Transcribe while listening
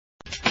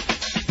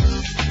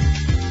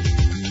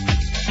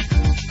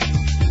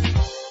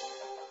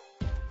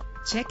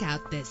Check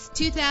out this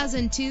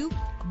 2002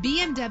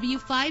 BMW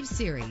 5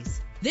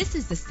 Series. This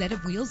is the set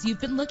of wheels you've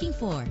been looking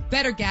for.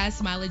 Better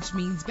gas mileage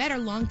means better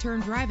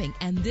long-term driving,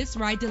 and this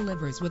ride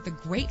delivers with a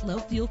great low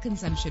fuel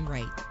consumption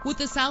rate. With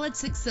a solid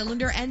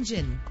 6-cylinder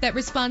engine that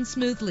responds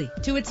smoothly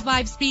to its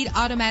 5-speed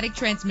automatic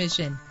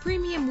transmission.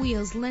 Premium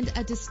wheels lend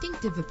a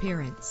distinctive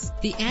appearance.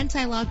 The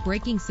anti-lock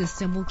braking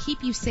system will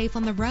keep you safe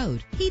on the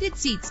road. Heated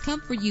seats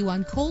comfort you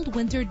on cold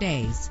winter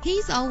days.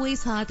 He's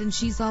always hot and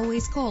she's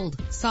always cold.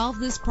 Solve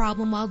this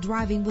problem while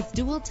driving with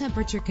dual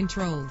temperature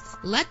controls.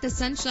 Let the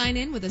sunshine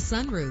in with a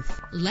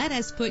sunroof. Let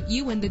us put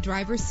you in the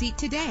driver's seat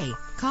today.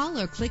 Call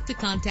or click to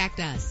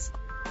contact us.